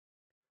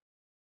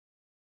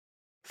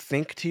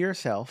 think to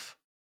yourself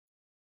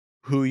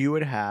who you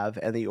would have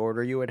and the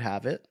order you would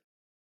have it.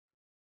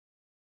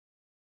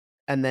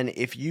 And then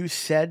if you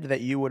said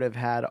that you would have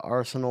had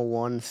Arsenal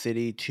 1,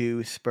 City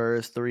 2,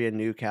 Spurs 3, and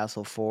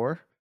Newcastle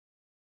 4,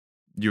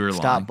 You were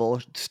stop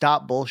lying.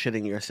 stop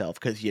bullshitting yourself,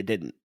 because you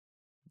didn't.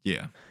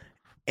 Yeah.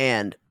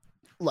 And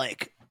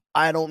like,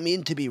 I don't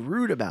mean to be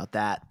rude about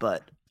that,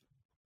 but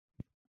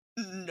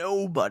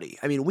nobody.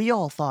 I mean, we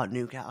all thought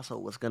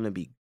Newcastle was going to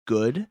be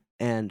good,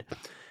 and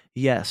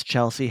yes,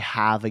 Chelsea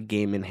have a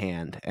game in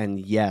hand, and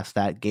yes,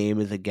 that game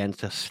is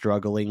against a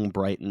struggling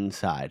Brighton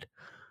side.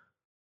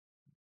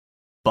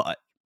 But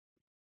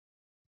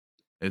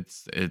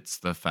It's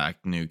the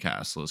fact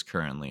Newcastle is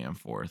currently in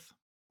 4th.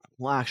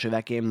 well, actually,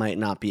 that game might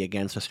not be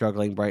against a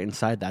struggling Brighton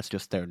side. That's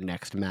just their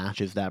next match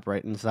is that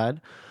Brighton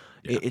side.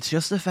 Yeah. It's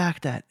just the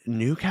fact that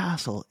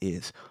Newcastle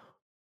is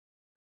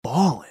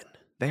balling.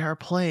 They are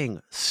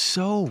playing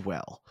so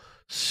well.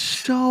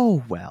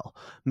 So well.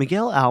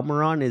 Miguel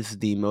Almiron is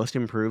the most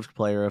improved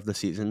player of the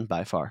season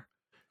by far.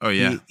 Oh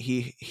yeah.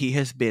 He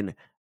has been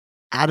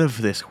out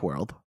of this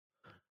world.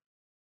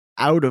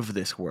 Out of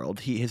this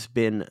world. He has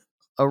been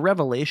a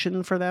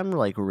revelation for them,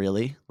 like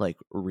really.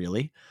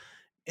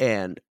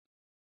 And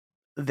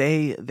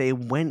they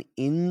went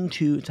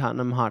into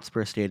Tottenham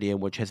Hotspur Stadium,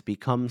 which has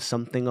become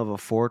something of a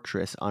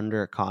fortress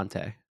under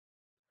Conte.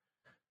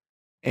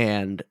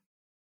 and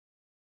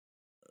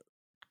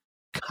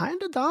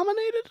kind of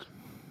dominated.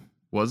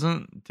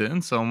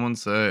 Didn't someone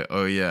say,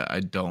 "Oh yeah, I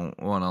don't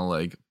want to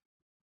like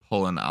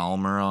pull an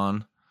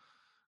Almiron,"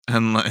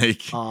 and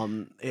like,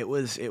 It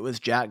was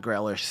Jack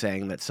Grealish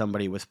saying that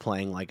somebody was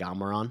playing like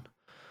Almiron,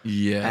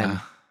 yeah,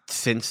 and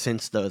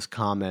since those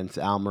comments,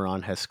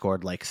 Almiron has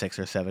scored like 6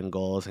 or 7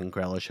 goals, and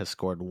Grealish has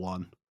scored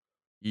 1.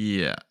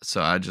 yeah.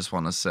 So I just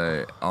want to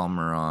say,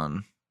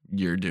 Almiron,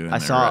 you're doing I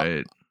it saw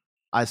right.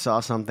 I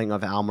saw something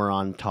of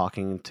Almiron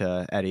talking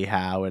to Eddie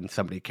Howe, and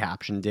somebody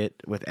captioned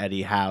it with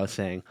Eddie Howe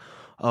saying,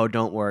 "Oh,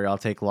 don't worry, I'll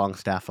take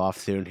Longstaff off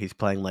soon. He's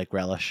playing like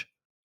Relish,"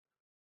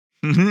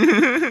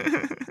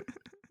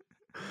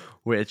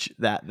 which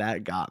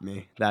that got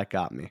me. That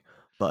got me.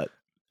 But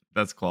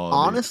That's quality.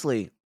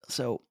 honestly,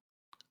 so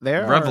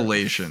there are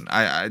Revelation.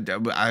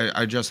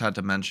 I just had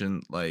to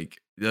mention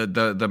like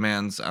the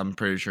man's, I'm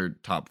pretty sure,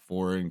 top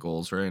 4 in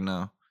goals right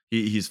now.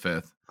 He's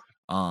 5th.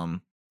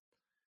 Um,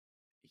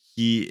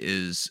 he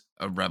is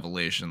a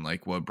revelation,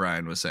 like what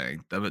Brian was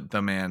saying.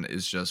 The man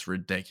is just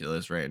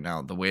ridiculous right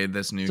now. The way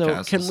this so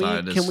Newcastle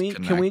side is can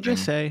we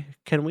just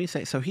connecting.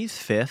 say so he's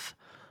 5th,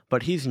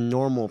 but he's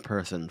normal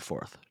person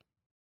 4th.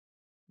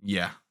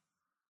 Yeah,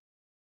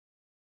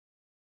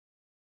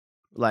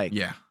 Like,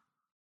 yeah,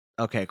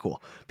 okay,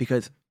 cool.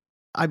 Because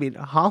I mean,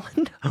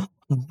 Holland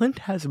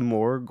has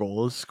more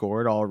goals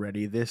scored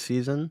already this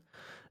season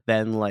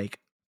than like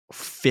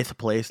 5th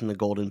place in the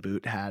Golden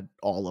Boot had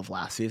all of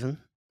last season.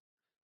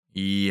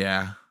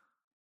 yeah.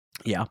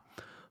 Yeah.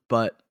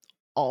 But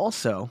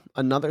also,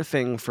 another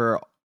thing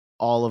for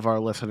all of our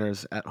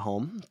listeners at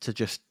home to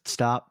just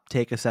stop,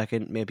 take a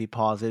second, maybe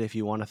pause it if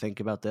you want to think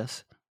about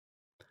this.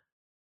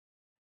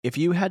 If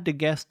you had to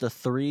guess the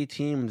 3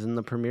 teams in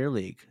the Premier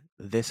League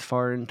this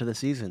far into the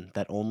season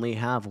that only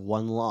have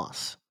 1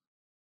 loss,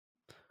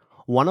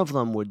 one of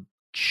them would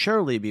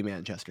surely be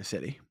Manchester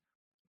City.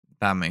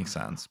 That makes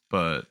sense.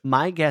 But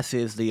My guess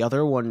is the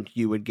other one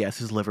you would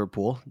guess is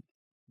Liverpool.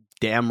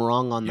 Damn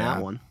wrong on that yeah,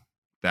 one.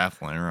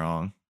 definitely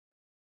wrong.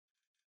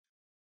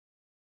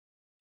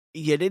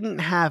 You didn't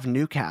have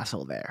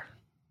Newcastle there.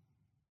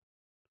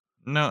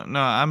 No,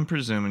 I'm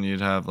presuming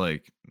you'd have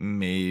like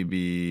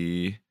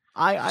maybe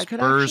I could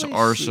Spurs, actually see.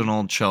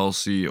 Arsenal,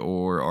 Chelsea,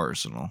 or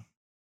Arsenal.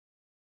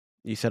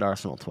 You said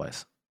Arsenal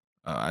twice.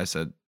 I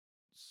said,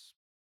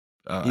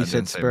 I You didn't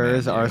said say Man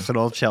Spurs, U.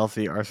 Arsenal,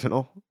 Chelsea,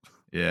 Arsenal.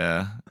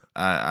 Yeah,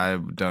 I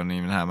don't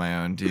even have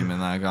my own team in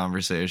that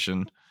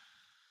conversation.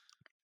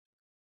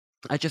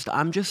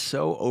 I'm just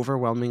so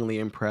overwhelmingly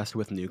impressed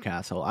with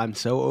Newcastle. I'm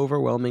so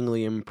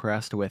overwhelmingly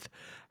impressed with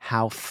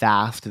how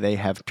fast they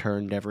have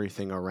turned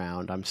everything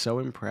around. I'm so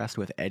impressed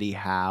with Eddie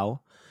Howe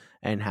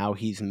and how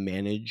he's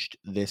managed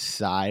this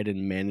side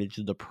and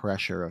managed the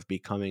pressure of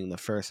becoming the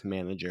first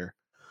manager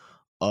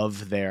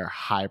of their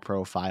high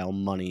profile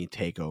money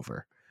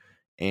takeover.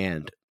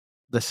 And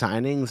the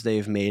signings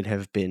they've made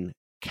have been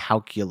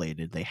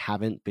calculated. They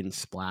haven't been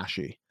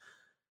splashy.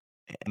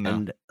 No,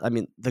 And I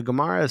mean, the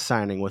Gamara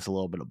signing was a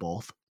little bit of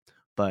both,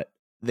 but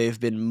they've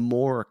been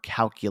more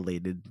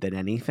calculated than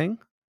anything,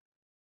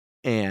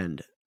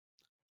 and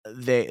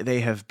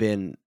they have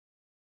been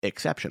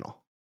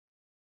exceptional.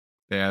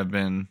 they have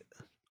been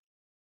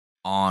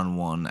on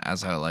one,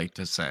 as I like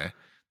to say.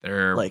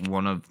 They're Like,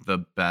 one of the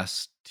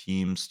best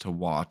teams to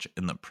watch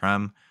in the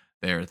Prem.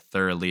 They're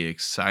thoroughly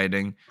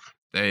exciting.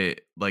 They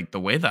like the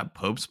way that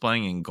Pope's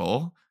playing in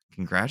goal.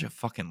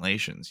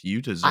 Congratulations.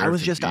 You deserve to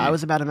I be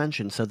was about to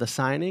mention, so the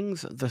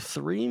signings, the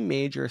 3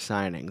 major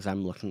signings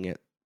I'm looking at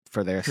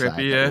for their side that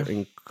were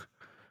Trippier.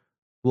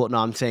 well, no,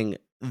 I'm saying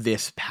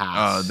this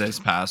past This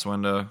past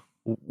window.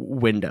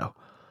 window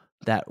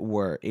that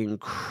were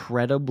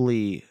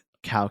incredibly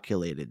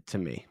calculated to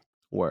me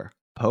were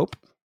Pope,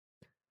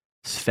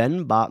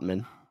 Sven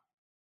Botman,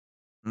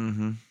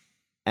 Mm-hmm.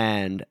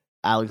 and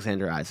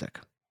Alexander Isaac.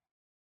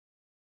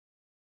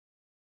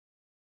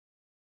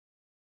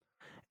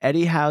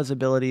 Eddie Howe's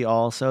ability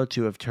also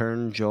to have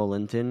turned Joe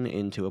Linton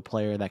into a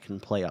player that can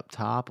play up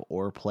top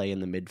or play in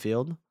the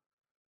midfield.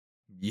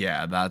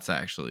 Yeah, that's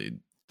actually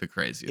the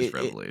craziest It, it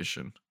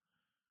revelation.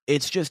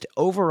 it's just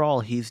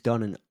overall he's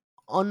done an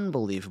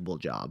unbelievable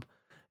job,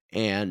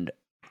 and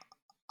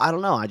I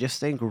don't know. I just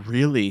think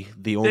really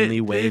the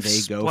only way They've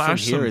they go from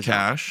splashed here some is up.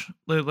 cash.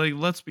 Like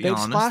let's be They've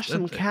honest. splashed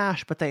some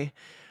cash, but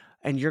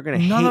and you're gonna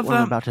None hate of what I'm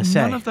them about to none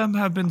say. of them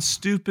have been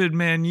stupid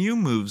Man U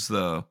moves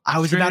though. I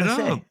was about Straight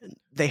to up. say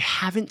they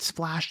haven't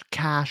splashed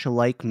cash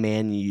like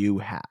Man U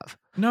have.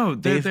 No,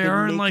 They've they been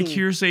aren't like making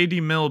here's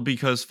 80 mil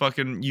because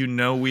fucking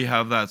we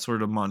have that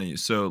sort of money.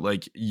 So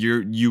like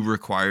you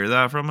require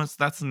that from us.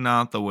 That's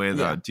not the way yeah.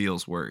 that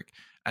deals work.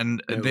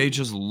 And they No.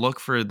 just look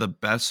for the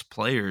best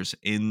players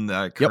in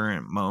that Yep.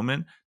 current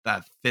moment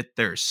that fit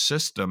their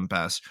system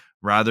best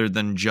rather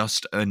than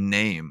just a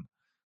name.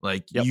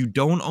 Like Yep. you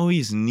don't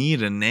always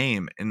need a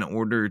name in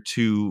order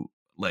to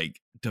like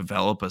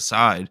develop a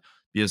side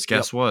because Yep.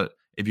 guess what?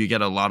 If you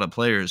get a lot of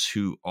players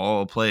who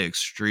all play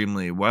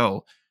extremely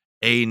well,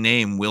 a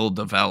name will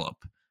develop.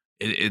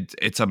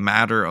 It's a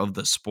matter of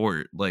the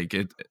sport. Like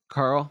it.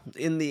 Carl,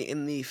 in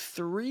the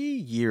 3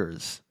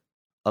 years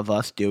of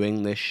us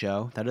doing this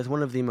show, that is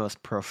one of the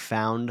most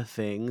profound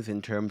things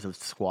in terms of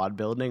squad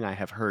building I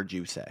have heard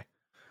you say.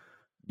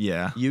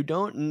 Yeah. You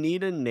don't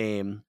need a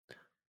name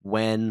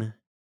when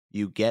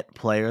you get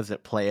players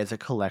that play as a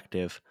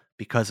collective,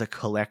 because a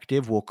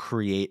collective will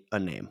create a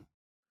name.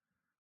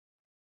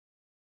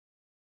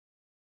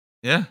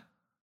 Yeah.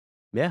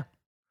 Yeah.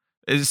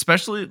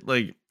 Especially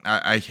like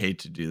I hate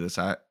to do this.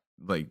 I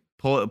like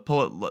pull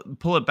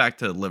it back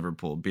to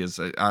Liverpool because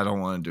I don't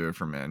want to do it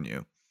for Man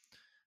U.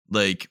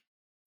 Like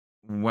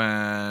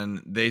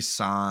when they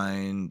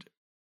signed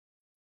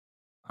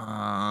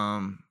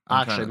I'm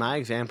trying Actually,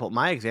 to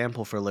my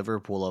example for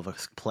Liverpool of a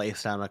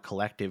place on a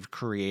collective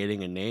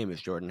creating a name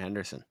is Jordan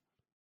Henderson.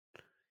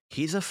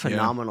 He's a yeah.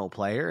 phenomenal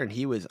player, and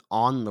he was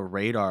on the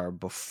radar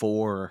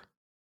before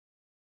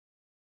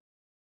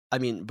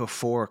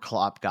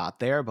Klopp got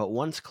there. But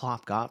once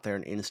Klopp got there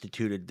and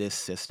instituted this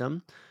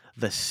system,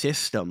 the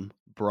system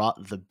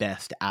brought the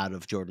best out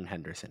of Jordan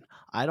Henderson.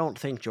 I don't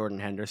think Jordan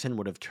Henderson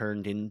would have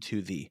turned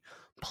into the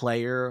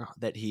player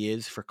that he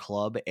is for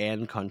club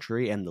and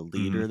country, and the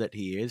leader that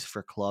he is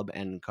for club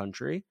and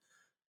country,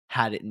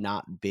 had it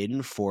not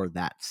been for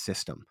that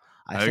system.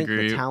 I think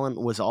agree. the talent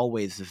was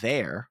always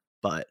there,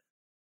 but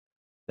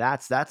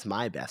that's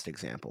my best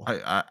example.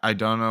 I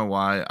don't know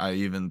why I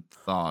even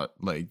thought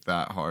like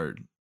that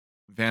hard.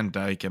 Van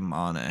Dijk and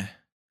Mane.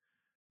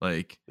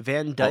 Like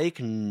Van Dijk,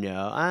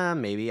 no,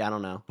 maybe, I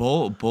don't know.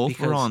 Both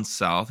were on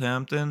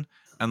Southampton,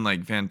 and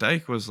like Van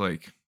Dijk was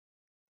like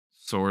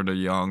sort of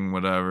young,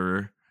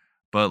 whatever.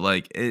 But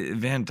like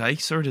Van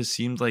Dijk sort of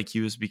seemed like he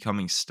was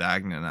becoming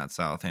stagnant at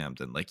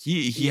Southampton. Like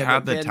he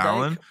had the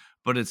talent,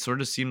 but it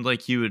sort of seemed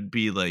like he would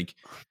be like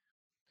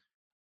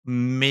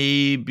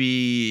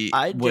maybe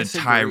what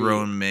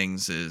Tyrone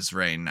Mings is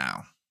right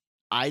now.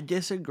 I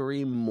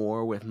disagree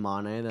more with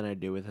Mane than I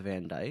do with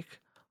Van Dijk.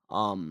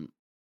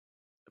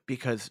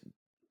 Because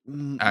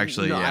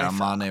actually,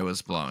 Mane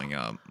was blowing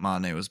up.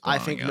 I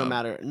think no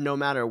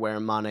matter where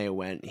Mane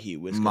went,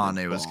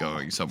 Mane was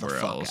going somewhere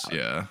else. Out.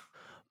 Yeah.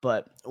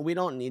 But we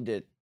don't need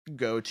to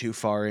go too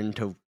far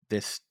into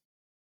this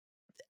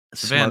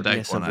Van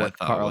Dijk one, of what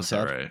Carl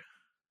said. Right.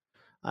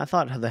 I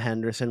thought the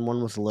Henderson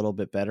one was a little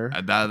bit better.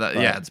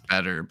 Yeah, it's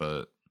better,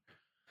 but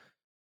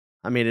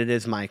I mean, it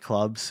is my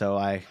club, so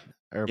my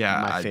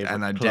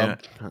favorite club.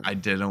 I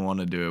didn't want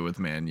to do it with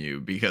Man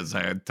U because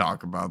I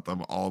talk about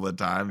them all the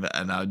time,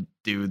 and I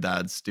do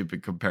that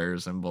stupid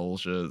comparison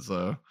bullshit.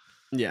 So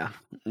yeah.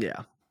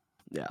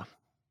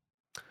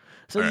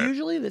 So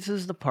usually this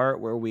is the part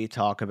where we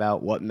talk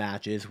about what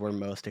matches we're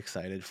most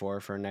excited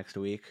for next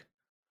week.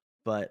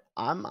 But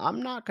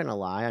I'm not gonna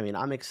lie. I mean,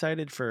 I'm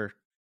excited for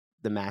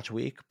the match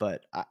week,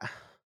 but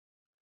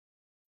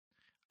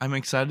I'm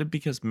excited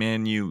because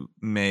Man U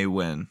may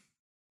win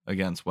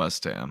against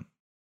West Ham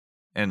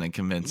in a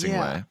convincing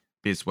way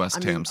because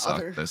West Ham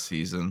sucked this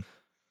season.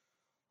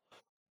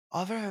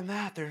 Other than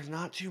that, there's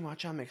not too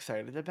much I'm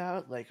excited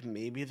about. Like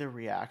maybe the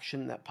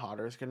reaction that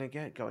Potter's gonna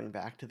get going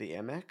back to the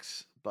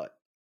Amex, but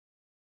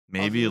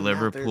maybe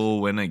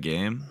Liverpool win a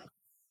game.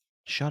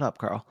 Shut up,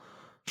 Carl.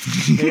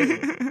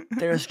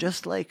 There's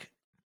just like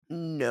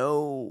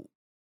no.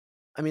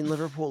 I mean,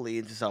 Liverpool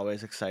leads is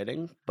always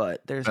exciting,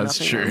 but there's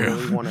nothing true. I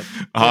really want to.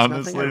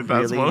 Honestly,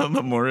 that's one of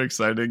the more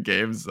exciting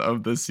games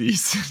of the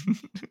season.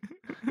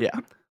 Yeah,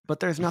 but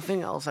there's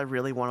nothing else I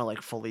really want to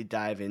like fully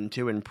dive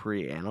into and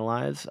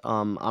pre-analyze.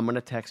 I'm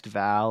gonna text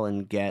Val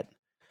and get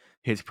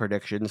his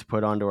predictions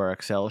put onto our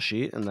Excel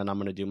sheet, and then I'm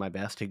gonna do my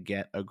best to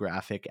get a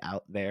graphic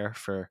out there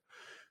for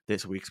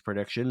this week's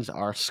predictions.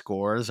 Our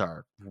scores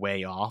are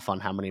way off on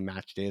how many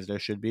match days there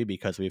should be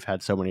because we've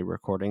had so many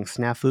recording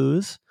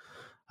snafus.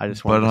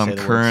 But I'm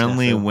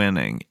currently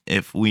winning.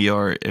 If we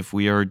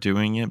are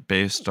doing it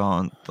based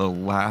on the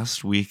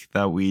last week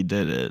that we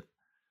did it,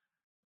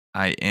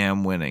 I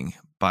am winning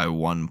by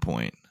 1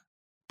 point.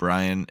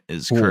 Brian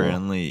is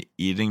currently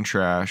eating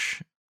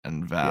trash,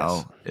 and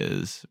Val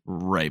is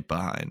right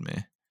behind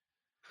me.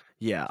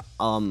 Yeah.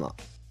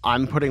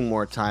 I'm putting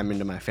more time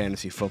into my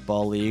fantasy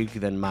football league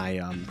than my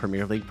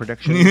Premier League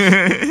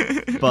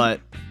predictions.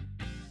 But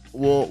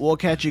we'll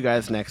catch you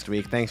guys next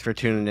week. Thanks for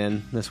tuning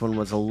in. This one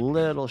was a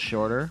little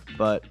shorter,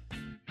 but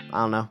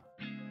I don't know.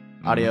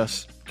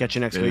 Adios. Catch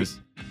you next week.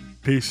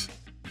 Peace.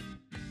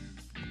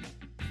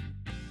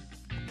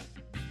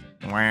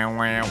 Wah,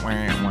 wah,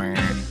 wah,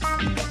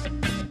 wah.